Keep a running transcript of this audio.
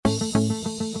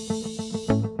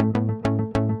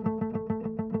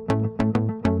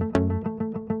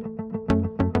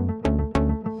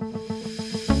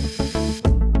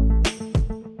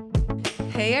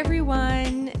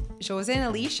Chosen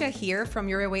Alicia here from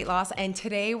Your Weight Loss, and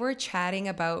today we're chatting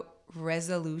about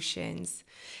resolutions.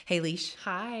 Hey, Leash.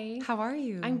 Hi. How are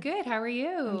you? I'm good. How are you?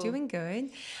 I'm doing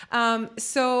good.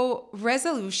 So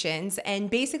resolutions and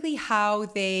basically how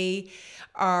they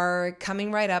are coming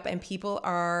right up and people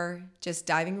are just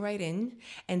diving right in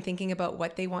and thinking about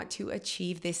what they want to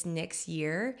achieve this next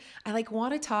year. I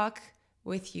want to talk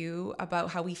with you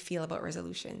about how we feel about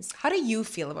resolutions. How do you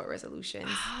feel about resolutions?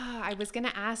 I was going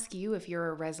to ask you if you're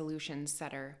a resolution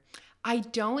setter. I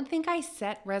don't think I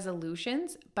set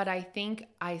resolutions, but I think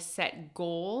I set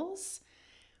goals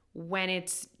when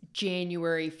it's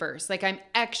January 1st. Like I'm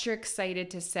extra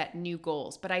excited to set new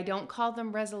goals, but I don't call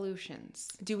them resolutions.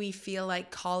 Do we feel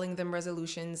like calling them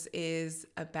resolutions is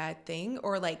a bad thing,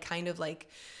 or kind of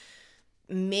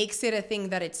makes it a thing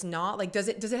that it's not? Does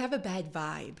it have a bad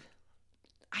vibe?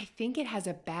 I think it has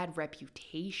a bad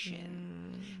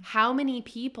reputation. How many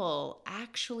people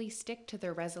actually stick to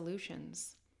their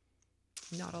resolutions?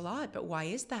 Not a lot, but why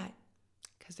is that?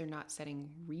 Because they're not setting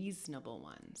reasonable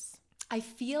ones. I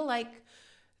feel like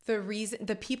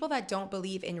the people that don't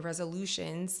believe in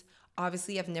resolutions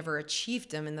obviously have never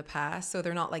achieved them in the past, so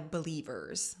they're not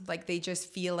believers. They just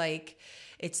feel like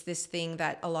it's this thing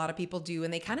that a lot of people do,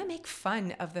 and they kind of make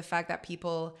fun of the fact that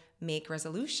people make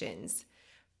resolutions.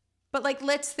 But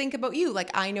let's think about you.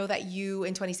 I know that you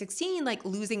in 2016,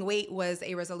 losing weight was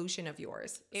a resolution of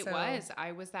yours. It was.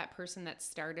 I was that person that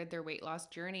started their weight loss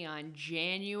journey on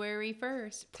January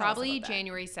 1st. Probably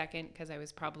January 2nd, because I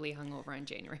was probably hungover on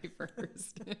January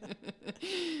 1st.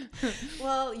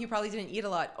 Well, you probably didn't eat a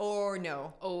lot, or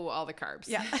no. Oh, all the carbs.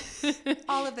 Yeah.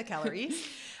 All of the calories.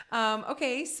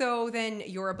 Okay, so then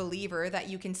you're a believer that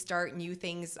you can start new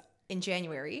things in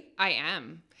January. I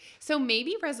am. So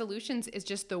maybe resolutions is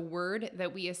just the word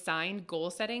that we assign goal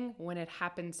setting when it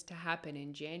happens to happen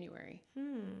in January.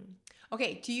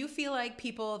 Okay, do you feel like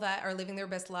people that are living their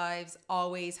best lives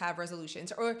always have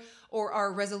resolutions, or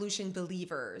are resolution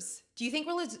believers? Do you think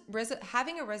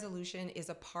having a resolution is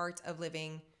a part of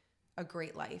living a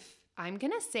great life? I'm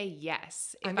going to say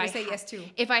yes. I'm going to say yes too.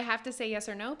 If I have to say yes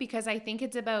or no, because I think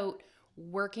it's about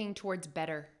working towards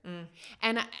better.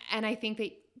 And I think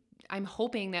that I'm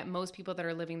hoping that most people that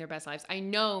are living their best lives, I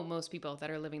know most people that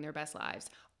are living their best lives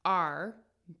are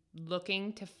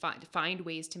looking to find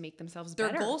ways to make themselves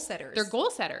better. They're goal setters. They're goal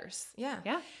setters. Yeah.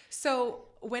 Yeah. So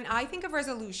when I think of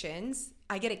resolutions,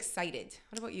 I get excited.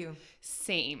 What about you?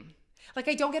 Same. I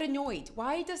don't get annoyed.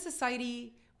 Why,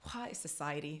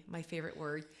 my favorite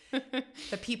word,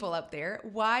 the people out there,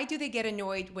 why do they get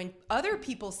annoyed when other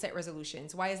people set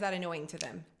resolutions? Why is that annoying to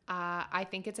them? I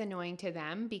think it's annoying to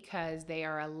them because they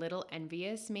are a little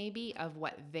envious maybe of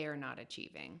what they're not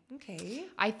achieving. Okay.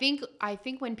 I think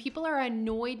when people are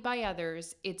annoyed by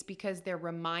others, it's because they're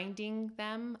reminding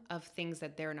them of things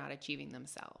that they're not achieving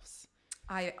themselves.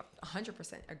 I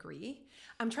 100% agree.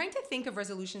 I'm trying to think of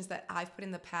resolutions that I've put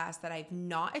in the past that I've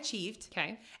not achieved.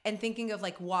 Okay. And thinking of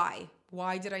why?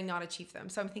 Why did I not achieve them?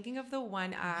 So I'm thinking of the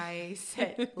one I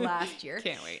set last year.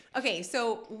 Can't wait. Okay,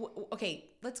 so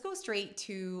let's go straight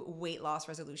to weight loss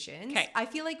resolutions. Okay. I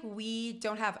feel like we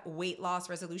don't have weight loss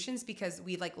resolutions because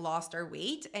we lost our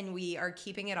weight and we are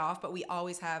keeping it off, but we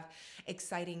always have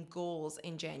exciting goals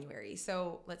in January.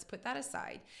 So let's put that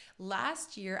aside.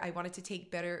 Last year, I wanted to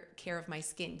take better care of my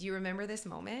skin. Do you remember this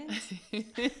moment?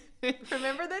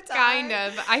 Remember the time? Kind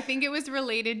of. I think it was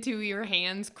related to your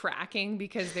hands cracking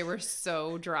because they were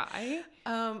so dry.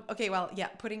 Okay, well, yeah,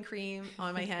 putting cream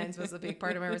on my hands was a big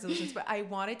part of my resolutions, but I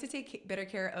wanted to take better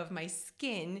care of my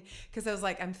skin because I was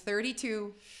I'm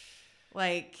 32.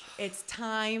 It's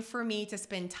time for me to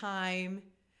spend time,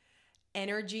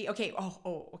 energy. Okay.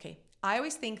 Okay. I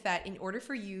always think that in order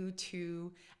for you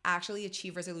to actually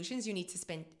achieve resolutions, you need to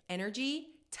spend energy,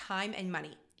 time, and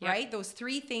money. Yep. Right? Those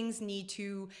three things need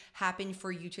to happen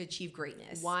for you to achieve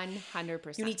greatness.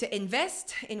 100%. You need to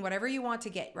invest in whatever you want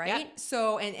to get, right? Yep.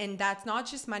 So, and that's not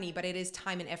just money, but it is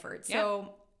time and effort. Yep.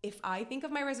 So if I think of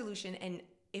my resolution and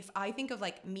if I think of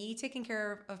me taking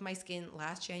care of my skin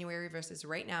last January versus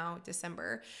right now,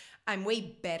 December, I'm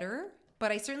way better,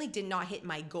 but I certainly did not hit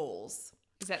my goals.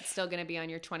 Is that still going to be on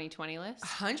your 2020 list?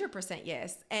 100%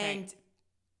 yes. And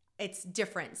it's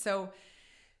different.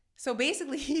 So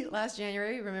basically last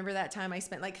January, remember that time I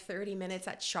spent 30 minutes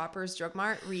at Shoppers Drug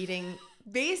Mart reading.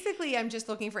 Basically, I'm just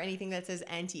looking for anything that says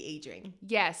anti-aging.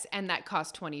 Yes, and that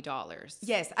cost $20.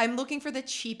 Yes, I'm looking for the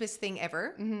cheapest thing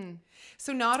ever. Mm-hmm.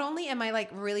 So not only am I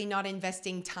really not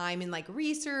investing time in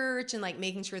research and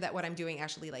making sure that what I'm doing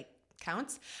actually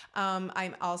counts,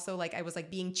 I'm also I was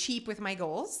being cheap with my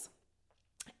goals.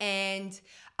 And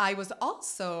I was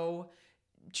also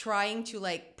trying to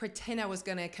pretend I was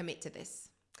going to commit to this.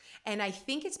 And I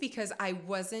think it's because I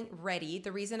wasn't ready.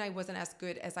 The reason I wasn't as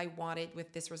good as I wanted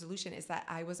with this resolution is that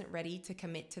I wasn't ready to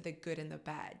commit to the good and the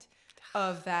bad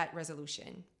of that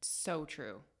resolution. So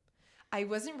true. I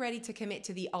wasn't ready to commit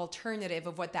to the alternative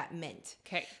of what that meant.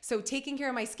 Okay. So taking care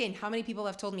of my skin, how many people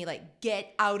have told me like,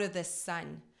 get out of the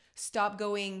sun, stop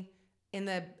going in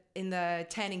the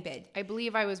tanning bed? I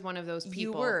believe I was one of those people.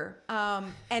 You were.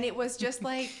 And it was just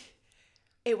like,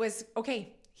 it was,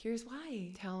 okay, here's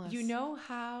why. Tell us. You know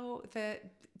how the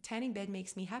tanning bed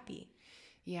makes me happy?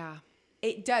 Yeah.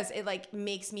 It does. It like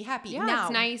makes me happy. Yeah, Now,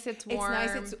 it's nice. It's warm.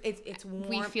 It's nice. It's warm.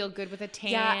 We feel good with a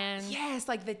tan. Yeah. Yes.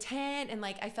 Like the tan. And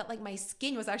like, I felt like my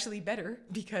skin was actually better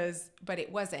but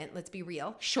it wasn't. Let's be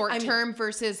real. Short term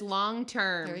versus long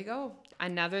term. There you go.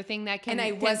 Another thing that can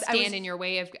stand in your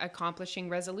way of accomplishing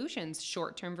resolutions,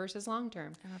 short term versus long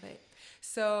term. I love it.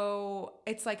 So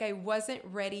it's like I wasn't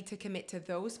ready to commit to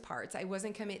those parts. I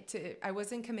wasn't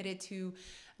committed to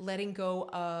letting go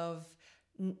of,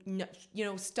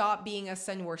 stop being a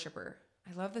sun worshiper.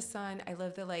 I love the sun. I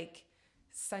love the like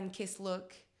sun-kissed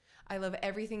look. I love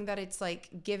everything that it's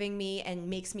like giving me and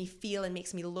makes me feel and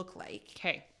makes me look like.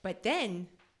 Okay. But then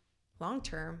long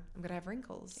term, I'm going to have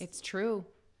wrinkles. It's true.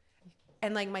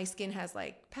 And like my skin has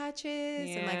like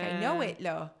patches and like I know it,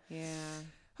 lo. Yeah.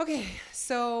 Okay.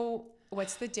 So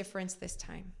what's the difference this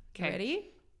time? You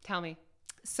ready? Tell me.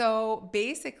 So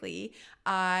basically,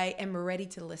 I am ready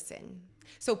to listen.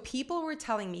 So people were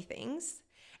telling me things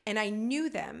and I knew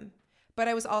them, but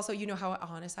I was also, you know how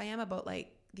honest I am about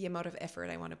like the amount of effort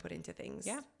I want to put into things.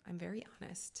 Yeah. I'm very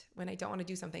honest. When I don't want to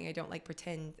do something, I don't like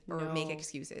pretend or make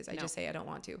excuses. I just say I don't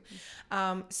want to.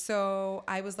 So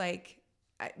I was like,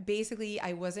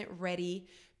 I wasn't ready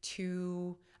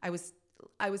to, I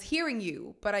was hearing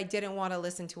you, but I didn't want to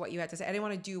listen to what you had to say. I didn't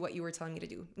want to do what you were telling me to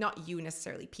do. Not you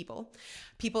necessarily, people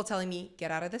telling me, get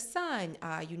out of the sun.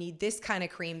 You need this kind of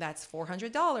cream that's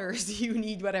 $400. You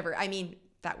need whatever. I mean,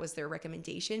 that was their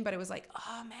recommendation, but it was like,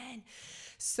 oh man.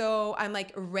 So I'm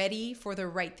like ready for the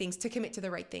right things, to commit to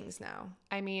the right things now.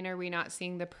 I mean, are we not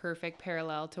seeing the perfect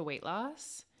parallel to weight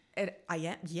loss? I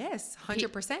am, yes,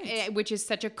 100%. Which is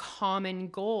such a common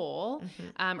goal,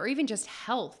 or even just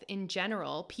health in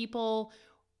general. People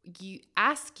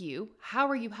ask you, how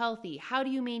are you healthy? How do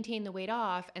you maintain the weight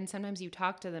off? And sometimes you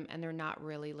talk to them and they're not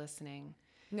really listening.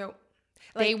 No.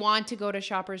 They want to go to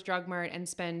Shoppers Drug Mart and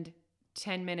spend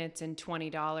 10 minutes and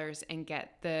 $20 and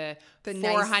get the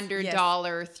 $400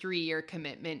 3-year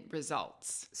commitment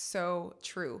results. So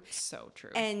true. So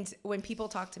true. And when people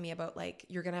talk to me about like,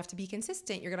 you're going to have to be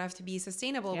consistent, you're going to have to be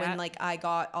sustainable, when like I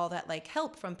got all that like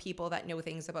help from people that know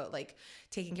things about like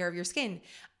taking care of your skin,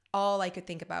 all I could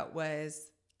think about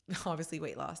was obviously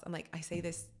weight loss. I'm like, I say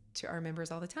this to our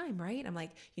members all the time, right? I'm like,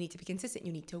 you need to be consistent.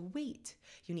 You need to wait.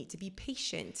 You need to be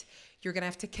patient. You're going to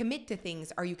have to commit to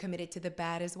things. Are you committed to the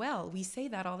bad as well? We say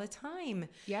that all the time.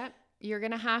 Yeah. You're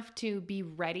going to have to be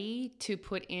ready to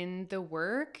put in the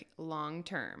work long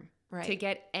term, right, to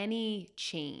get any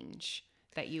change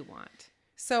that you want.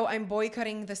 So I'm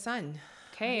boycotting the sun.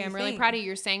 Okay, I'm really proud of you.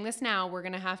 You're saying this now. We're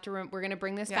gonna have to. We're gonna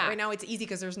bring this back. Right now it's easy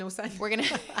because there's no sun. We're gonna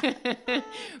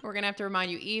have to remind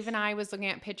you. Even I was looking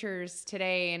at pictures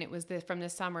today, and it was from the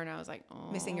summer, and I was like, oh,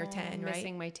 missing your tan, right?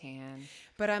 Missing my tan.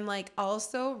 But I'm like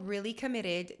also really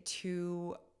committed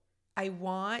to. I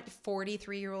want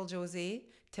 43-year-old Jose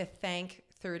to thank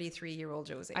 33-year-old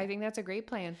Jose. I think that's a great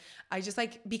plan. I just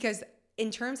like, because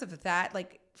in terms of that,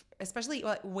 like, especially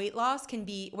weight loss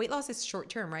is short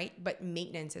term, right? But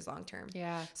maintenance is long term.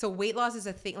 Yeah. So weight loss is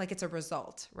a thing, like it's a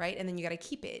result, right? And then you got to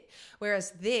keep it.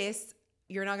 Whereas this,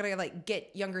 you're not going to like get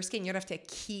younger skin. You'd have to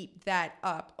keep that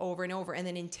up over and over. And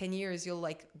then in 10 years, you'll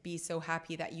like be so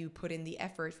happy that you put in the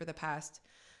effort for the past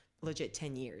legit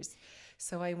 10 years.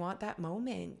 So I want that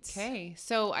moment. Okay.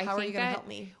 So how are you going to help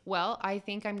me? Well, I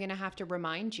think I'm going to have to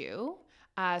remind you.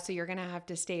 So you're going to have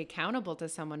to stay accountable to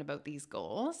someone about these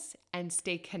goals and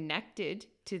stay connected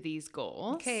to these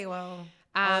goals. Okay, well,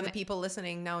 all the people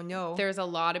listening now know. There's a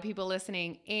lot of people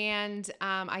listening. And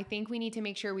I think we need to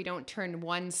make sure we don't turn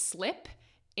one slip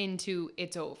into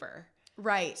it's over.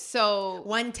 Right. So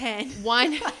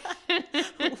 110.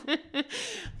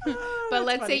 But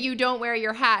let's say you don't wear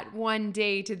your hat one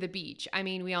day to the beach. I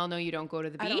mean, we all know you don't go to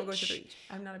the beach. I don't go to the beach.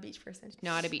 I'm not a beach person.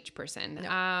 Not a beach person.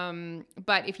 No.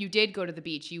 But if you did go to the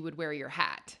beach, you would wear your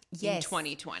hat in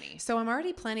 2020. So I'm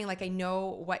already planning, like I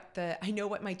know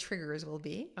what my triggers will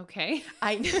be. Okay.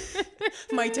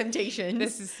 My temptations.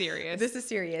 This is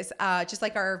serious. Just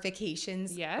like our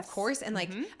vacations, yes, of course. And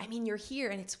like, I mean, you're here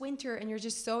and it's winter and you're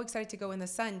just so excited to go in the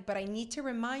sun, but I need to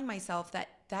remind myself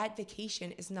that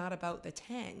vacation is not about the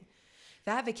tan.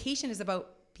 That vacation is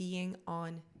about being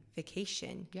on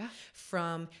vacation. Yeah.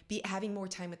 From having more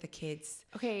time with the kids.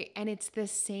 Okay, and it's the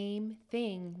same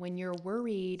thing when you're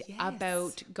worried Yes.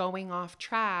 about going off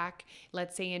track.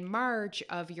 Let's say in March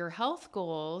of your health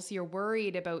goals, you're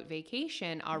worried about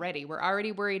vacation already. We're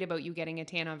already worried about you getting a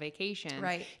tan on vacation.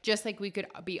 Right. Just like we could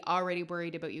be already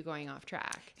worried about you going off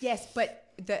track. Yes, but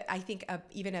I think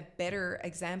even a better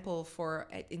example for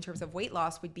in terms of weight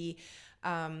loss would be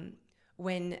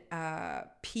when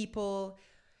people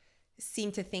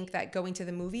seem to think that going to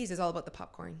the movies is all about the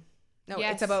popcorn. No,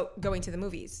 Yes. It's about going to the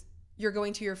movies. You're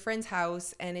going to your friend's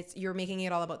house and you're making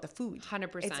it all about the food.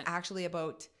 100%. It's actually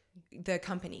about the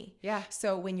company. Yeah.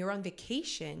 So when you're on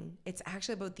vacation, it's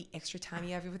actually about the extra time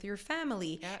you have with your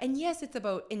family. Yeah. And yes, it's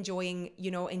about enjoying,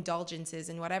 indulgences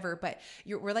and whatever, but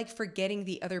we're like forgetting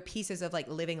the other pieces of like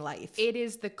living life. It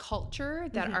is the culture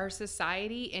that our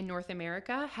society in North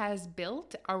America has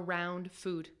built around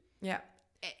food. Yeah.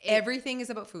 Everything is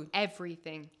about food.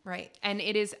 Everything. Right. And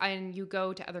it is, and you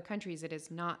go to other countries, it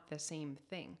is not the same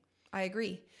thing. I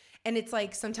agree. And it's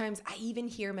like sometimes I even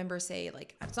hear members say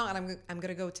like, it's not, I'm going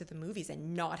to go to the movies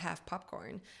and not have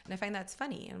popcorn. And I find that's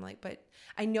funny. And I'm like, but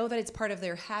I know that it's part of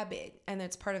their habit and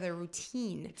it's part of their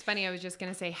routine. It's funny. I was just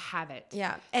going to say habit.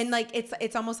 Yeah. And like,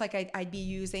 it's almost like I'd be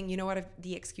using,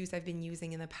 the excuse I've been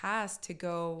using in the past to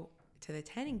go to the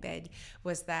tanning bed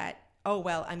was that, oh,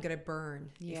 well, I'm going to burn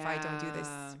if I don't do this,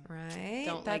 right?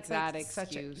 Don't That's like that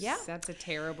excuse. excuse. That's a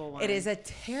terrible one. It is a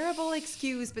terrible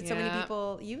excuse, but so many Yeah.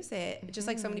 people use it. Just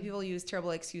like so many people use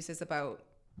terrible excuses about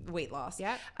weight loss.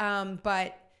 Yeah.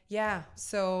 But yeah,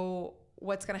 so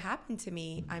what's going to happen to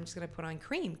me? I'm just going to put on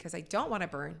cream because I don't want to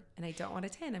burn and I don't want to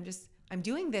tan. I'm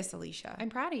doing this, Alicia. I'm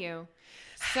proud of you.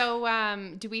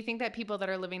 So do we think that people that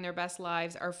are living their best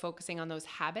lives are focusing on those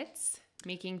habits,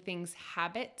 making things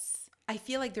habits? I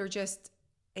feel like they're just,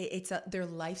 it's their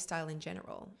lifestyle in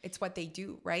general. It's what they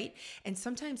do, right? And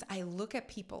sometimes I look at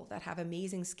people that have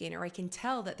amazing skin, or I can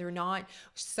tell that they're not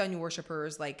sun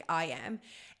worshipers like I am.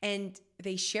 And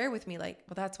they share with me like,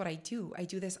 well, that's what I do. I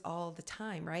do this all the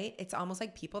time, right? It's almost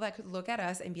like people that could look at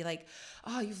us and be like,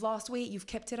 oh, you've lost weight. You've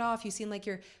kept it off. You seem like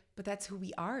but that's who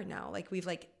we are now. Like we've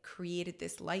like created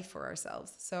this life for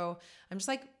ourselves. So I'm just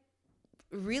like,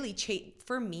 really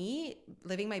for me,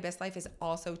 living my best life is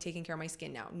also taking care of my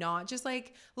skin now, not just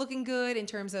like looking good in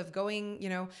terms of going,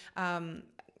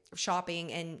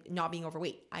 shopping and not being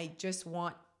overweight. I just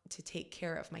want to take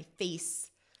care of my face.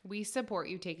 We support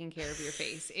you taking care of your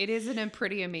face. It is a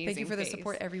pretty amazing Thank you for the face.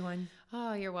 support, everyone.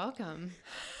 Oh, you're welcome.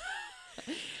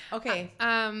 Okay.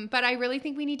 But I really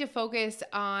think we need to focus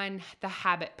on the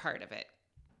habit part of it.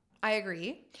 I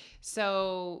agree.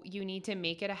 So you need to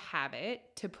make it a habit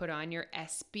to put on your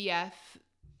SPF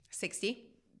 60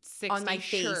 on my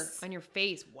face. On your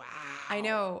face. Wow. I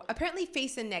know. Apparently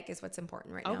face and neck is what's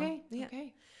important right now. Okay. Yeah.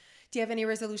 Okay. Do you have any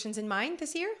resolutions in mind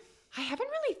this year? I haven't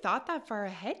really thought that far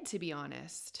ahead, to be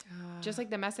honest. Just like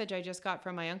the message I just got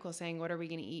from my uncle saying, what are we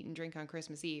going to eat and drink on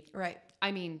Christmas Eve? Right.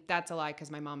 I mean, that's a lie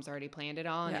because my mom's already planned it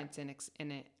all and Yeah. it's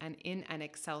in an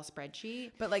Excel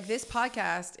spreadsheet. But like this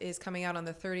podcast is coming out on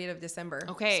the 30th of December.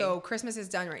 Okay. So Christmas is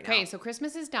done right now. Okay, so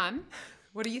Christmas is done.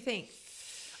 What do you think?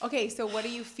 Okay, so what do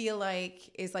you feel like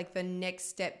is like the next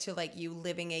step to like you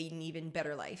living an even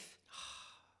better life?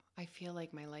 I feel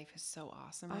like my life is so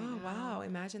awesome right Oh, now. wow.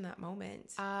 Imagine that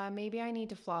moment. Maybe I need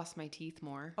to floss my teeth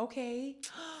more. Okay.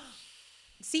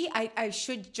 See, I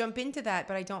should jump into that,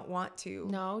 but I don't want to.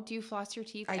 No, do you floss your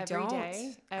teeth I every don't.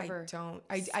 day? Ever? I don't.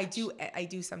 I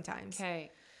do sometimes.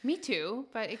 Okay. Me too,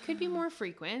 but it could be more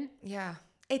frequent. Yeah.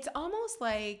 It's almost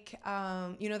like,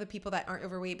 the people that aren't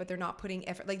overweight, but they're not putting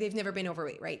effort, like they've never been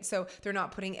overweight, right? So they're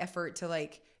not putting effort to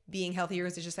like being healthier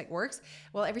as it just like works.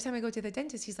 Well, every time I go to the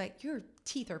dentist, he's like, your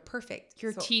teeth are perfect.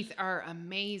 Your teeth are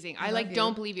amazing. I love like you.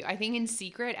 don't believe you. I think in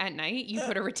secret at night you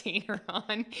put a retainer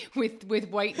on with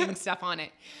whitening stuff on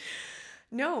it.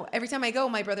 No, every time I go,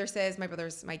 my brother's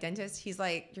my dentist. He's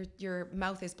like, your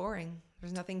mouth is boring.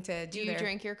 There's nothing to do Do you there.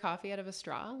 drink your coffee out of a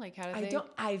straw? Like how do I they? don't.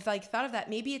 I've like thought of that.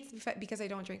 Maybe it's because I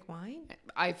don't drink wine.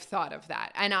 I've thought of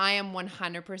that, and I am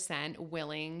 100%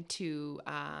 willing to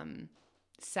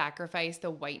sacrifice the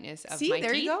whiteness of See, my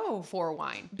there teeth you go. for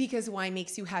wine. Because wine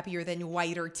makes you happier than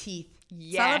whiter teeth.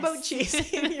 Yes. It's all about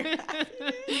chasing your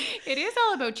happiness. It is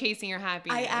all about chasing your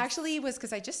happiness. I actually was,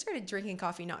 because I just started drinking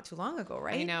coffee not too long ago,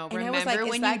 right? I know. And Remember I was like,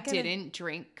 when you didn't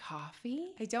drink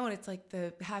coffee? I don't. It's like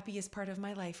the happiest part of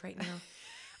my life right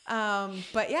now.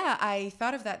 But yeah, I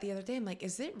thought of that the other day. I'm like,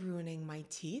 is it ruining my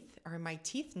teeth? Are my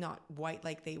teeth not white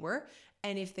like they were?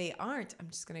 And if they aren't, I'm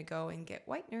just going to go and get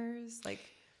whiteners. Like,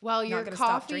 Well, not your gonna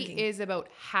stop coffee drinking. is about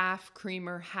half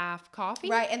creamer, half coffee.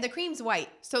 right. And the cream's white.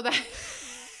 So that,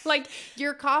 like,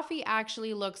 your coffee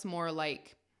actually looks more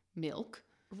like milk.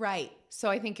 Right. So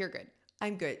I think you're good.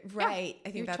 I'm good. Right. I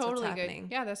think You're that's totally what's happening.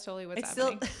 good. Yeah, that's totally what's It's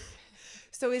happening. still.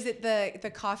 So is it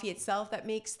the coffee itself that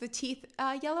makes the teeth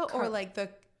yellow, or like the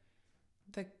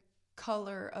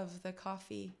color of the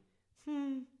coffee?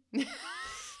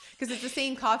 Because it's the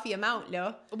same coffee amount,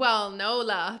 no? Well,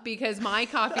 Nola, because my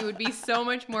coffee would be so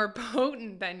much more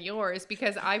potent than yours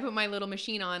because I put my little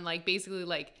machine on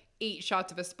basically 8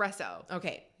 shots of espresso.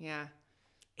 Okay. Yeah.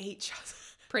 8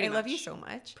 shots. Pretty I love much. you so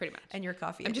much. Pretty much. And your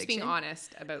coffee I'm just being addiction.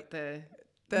 honest about the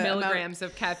amount. milligrams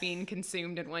of caffeine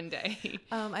consumed in one day.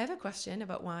 I have a question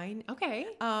about wine. Okay.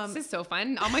 This is so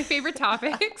fun. All my favorite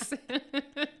topics.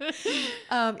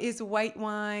 Does white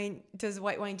wine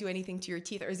do anything to your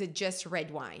teeth, or is it just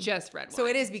red wine? Just red wine. So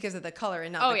it is because of the color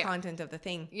and not the yeah. content of the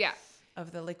thing. Yeah.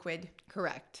 Of the liquid.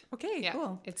 Correct. Okay, Yeah.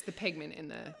 cool. It's the pigment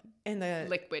in the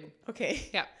liquid. Okay.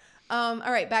 Yeah. All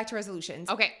right, back to resolutions.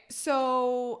 Okay.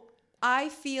 So I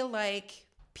feel like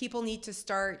people need to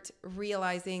start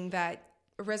realizing that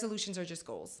resolutions are just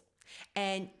goals,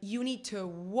 and you need to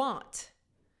want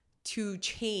to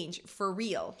change for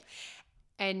real.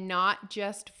 And not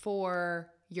just for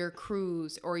your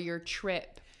cruise or your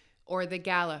trip or the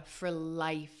gala, for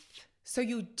life. So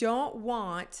you don't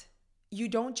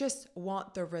just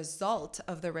want the result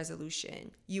of the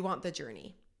resolution. You want the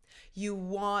journey. You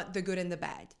want the good and the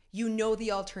bad. You know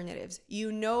the alternatives.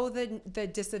 You know the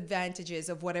disadvantages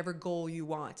of whatever goal you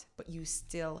want, but you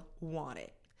still want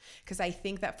it. Because I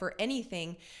think that for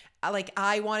anything,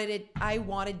 I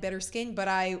wanted better skin, but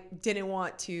I didn't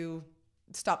want to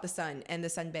stop the sun and the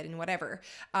sunbed and whatever.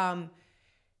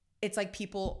 It's like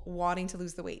people wanting to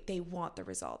lose the weight. They want the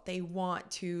result. They want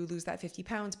to lose that 50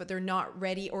 pounds, but they're not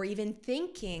ready or even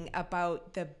thinking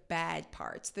about the bad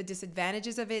parts, the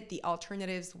disadvantages of it, the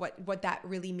alternatives, what that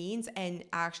really means, and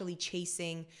actually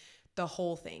chasing the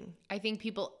whole thing. I think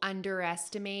people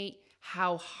underestimate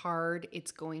how hard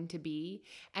it's going to be.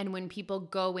 And when people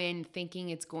go in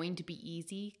thinking it's going to be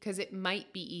easy, because it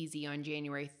might be easy on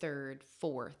January 3rd,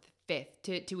 4th,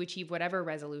 5th to achieve whatever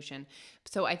resolution.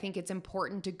 So I think it's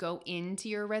important to go into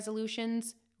your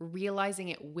resolutions realizing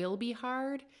it will be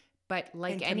hard, but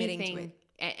like anything,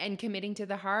 and committing to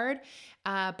the hard,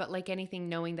 but like anything,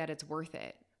 knowing that it's worth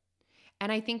it.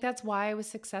 And I think that's why I was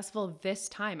successful this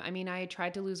time. I mean, I had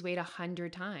tried to lose weight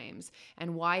 100 times.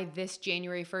 And why this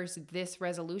January 1st, this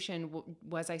resolution,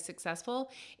 was I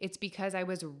successful? It's because I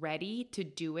was ready to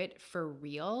do it for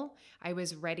real. I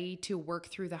was ready to work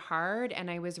through the hard,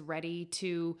 and I was ready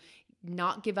to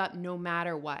not give up no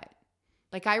matter what.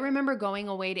 I remember going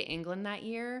away to England that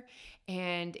year,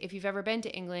 and if you've ever been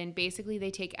to England, basically they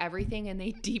take everything and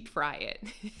they deep fry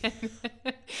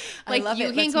it. I love you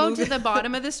it. can Let's go move to it. the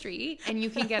bottom of the street and you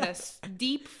can get a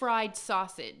deep fried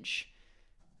sausage,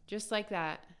 just like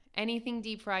that. Anything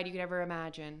deep fried you could ever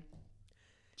imagine.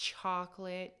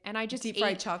 Chocolate, and I just deep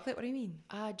fried chocolate. What do you mean?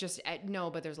 No,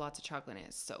 but there's lots of chocolate in it.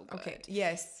 It's so good. Okay.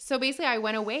 Yes. So basically, I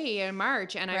went away in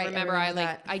March, and I remember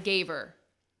I gave her.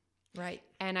 Right.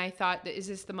 And I thought, is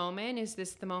this the moment? Is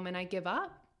this the moment I give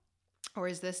up? Or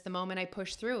is this the moment I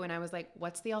push through? And I was like,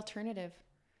 what's the alternative?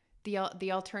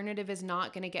 The alternative is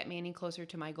not going to get me any closer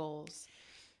to my goals.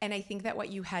 And I think that what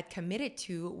you had committed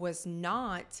to was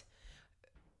not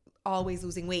always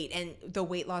losing weight and the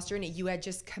weight loss journey. You had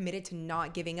just committed to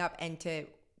not giving up and to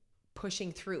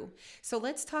pushing through. So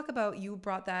let's talk about, you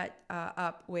brought that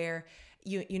up where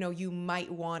you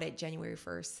might want it January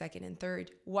 1st, 2nd, and 3rd.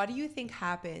 What do you think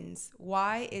happens?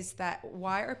 Why is that?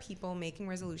 Why are people making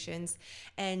resolutions?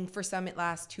 And for some, it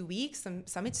lasts 2 weeks.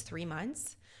 Some it's 3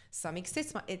 months. Some it's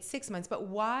 6 months. But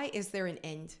why is there an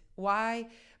end? Why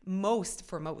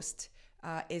for most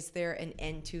is there an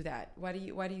end to that? Why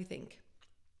do you think?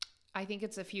 I think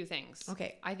it's a few things.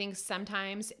 Okay. I think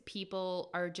sometimes people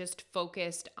are just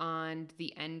focused on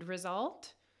the end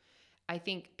result. I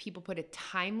think people put a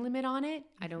time limit on it.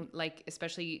 I don't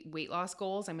especially weight loss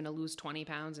goals. I'm going to lose 20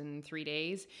 pounds in 3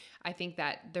 days. I think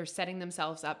that they're setting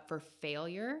themselves up for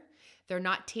failure. They're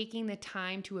not taking the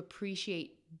time to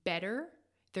appreciate better.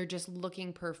 They're just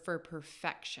looking for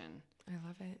perfection. I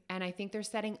love it. And I think they're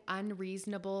setting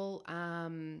unreasonable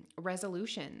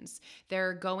resolutions.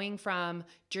 They're going from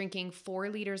drinking 4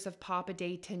 liters of pop a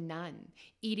day to none,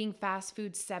 eating fast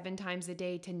food 7 times a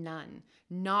day to none,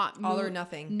 all or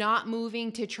nothing, not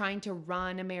moving to trying to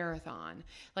run a marathon.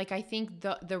 I think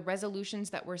the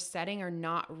resolutions that we're setting are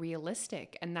not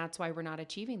realistic, and that's why we're not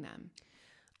achieving them.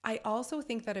 I also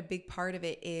think that a big part of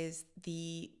it is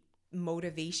the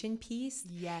motivation piece.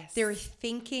 Yes. They're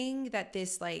thinking that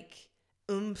this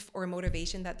oomph or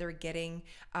motivation that they're getting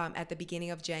at the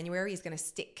beginning of January is going to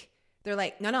stick. They're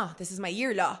like, no, this is my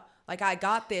year, la. Like, I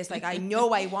got this. Like, I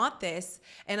know I want this.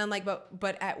 And I'm like,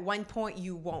 but at one point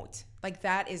you won't. Like,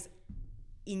 that is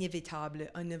inevitable.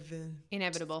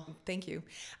 Thank you.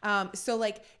 So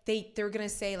like they're gonna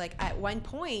say like at one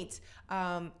point,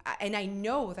 and I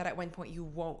know that at one point you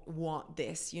won't want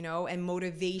this, you know, and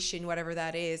motivation, whatever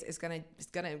that is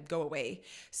gonna go away.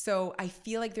 So I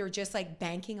feel like they're just like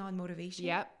banking on motivation.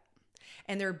 Yep.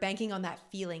 And they're banking on that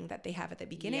feeling that they have at the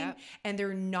beginning. Yep. And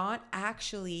they're not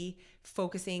actually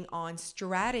focusing on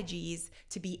strategies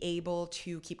to be able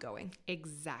to keep going.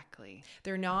 Exactly.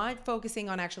 They're not focusing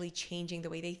on actually changing the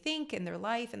way they think in their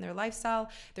life and their lifestyle.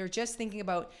 They're just thinking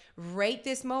about right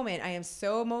this moment, I am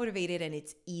so motivated and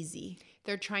it's easy.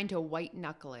 They're trying to white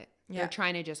knuckle it. Yeah. They're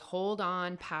trying to just hold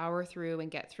on, power through,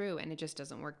 and get through, and it just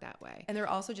doesn't work that way. And they're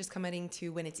also just committing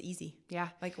to when it's easy. Yeah.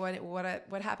 Like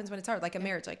what happens when it's hard? Like a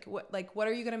marriage. Like what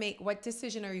are you gonna make? What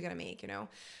decision are you gonna make? You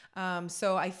know.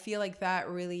 So I feel like that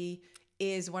really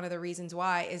is one of the reasons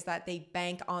why is that they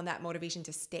bank on that motivation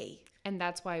to stay. And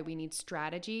that's why we need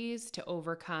strategies to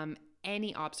overcome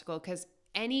any obstacle, because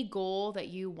any goal that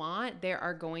you want, there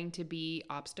are going to be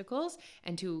obstacles,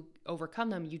 and to overcome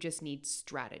them, you just need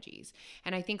strategies.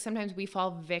 And I think sometimes we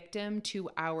fall victim to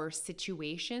our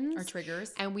situations, Our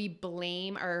triggers, and we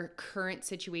blame our current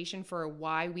situation for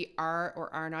why we are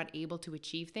or are not able to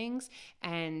achieve things.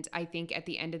 And I think at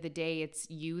the end of the day, it's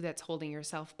you that's holding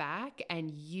yourself back, and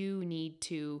you need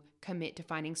to commit to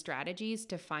finding strategies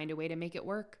to find a way to make it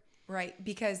work. right?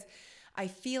 Because I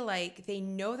feel like they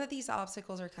know that these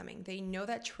obstacles are coming. They know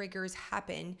that triggers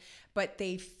happen, but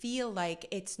they feel like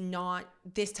it's not,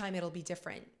 this time it'll be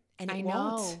different. And it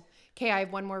won't. Okay, I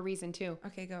have one more reason too.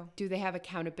 Okay, go. Do they have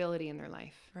accountability in their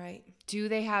life? Right. Do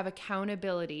they have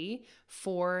accountability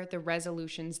for the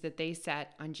resolutions that they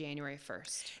set on January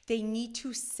 1st? They need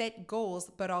to set goals,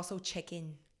 but also check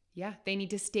in. Yeah, they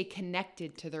need to stay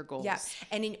connected to their goals. Yeah.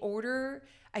 And in order,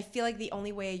 I feel like the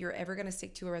only way you're ever going to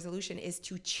stick to a resolution is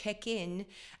to check in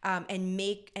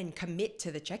and commit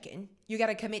to the check-in. You got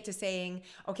to commit to saying,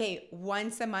 okay,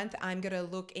 once a month, I'm going to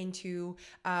look into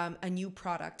a new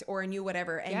product or a new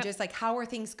whatever. And just like, how are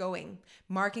things going?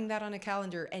 Marking that on a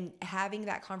calendar and having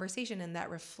that conversation and that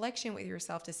reflection with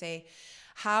yourself to say,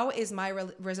 how is my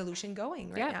resolution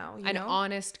going right now? An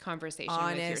honest conversation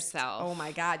with yourself. Oh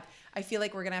my God. I feel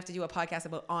like we're going to have to do a podcast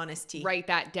about honesty. Write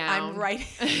that down. I'm writing.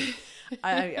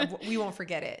 We won't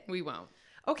forget it. We won't.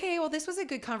 Okay, well, this was a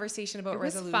good conversation about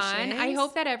resolutions. It was fun. I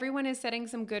hope that everyone is setting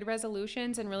some good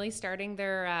resolutions and really starting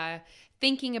their,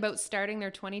 thinking about starting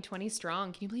their 2020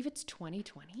 strong. Can you believe it's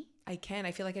 2020? I can.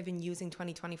 I feel like I've been using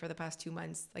 2020 for the past 2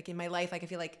 months. Like in my life, like I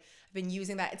feel like I've been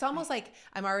using that. It's almost like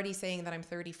I'm already saying that I'm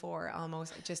 34,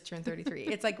 almost just turned 33.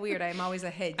 It's like weird. I'm always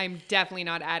ahead. I'm definitely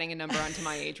not adding a number onto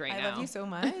my age right now. I love you so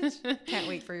much. Can't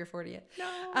wait for your 40th.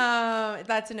 No.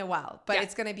 That's in a while, but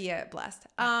it's going to be a blast.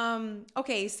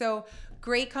 Okay, so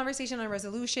great conversation on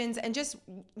resolutions, and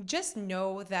just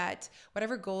know that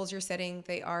whatever goals you're setting,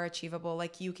 they are achievable.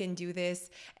 Like you can do this,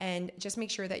 and just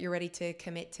make sure that you're ready to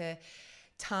commit to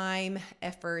time,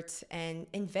 effort, and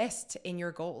invest in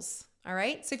your goals. All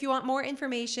right. So if you want more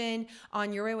information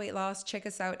on Your Way Weight Loss, check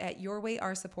us out at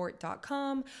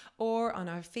yourwayrsupport.com or on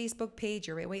our Facebook page,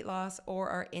 Your Way Weight Loss, or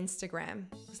our Instagram.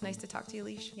 It was nice to talk to you,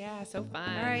 Leash. Yeah, so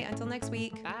fun. All right. Until next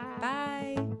week. Bye.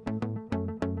 Bye.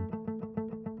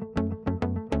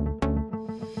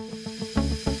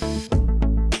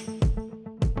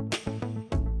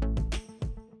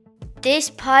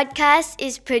 This podcast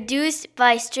is produced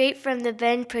by Straight from the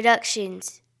Bend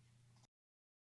Productions.